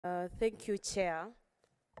Thank you, Chair.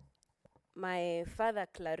 My further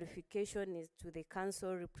clarification is to the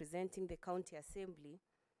council representing the County Assembly.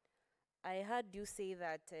 I heard you say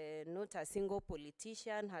that not a single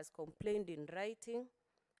politician has complained in writing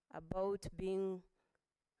about being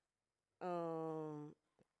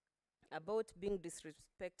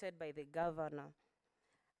disrespected by the governor.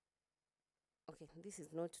 Okay, this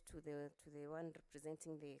is not to the one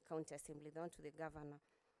representing the County Assembly, the one to the governor.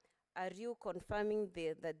 Are you confirming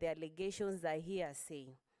that the allegations are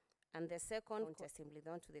hearsay? And the second, County Assembly,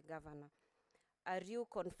 the one to the governor. Are you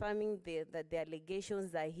confirming that the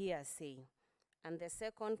allegations are hearsay? And the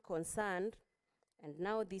second concern, and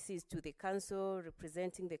now this is to the council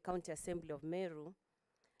representing the County Assembly of Meru,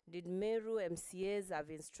 did Meru MCAs have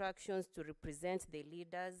instructions to represent the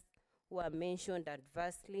leaders who are mentioned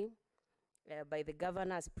adversely by the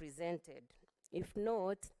governor as presented? If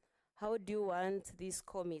not, how do you want this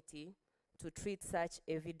committee to treat such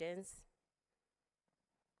evidence?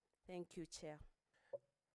 Thank you, Chair.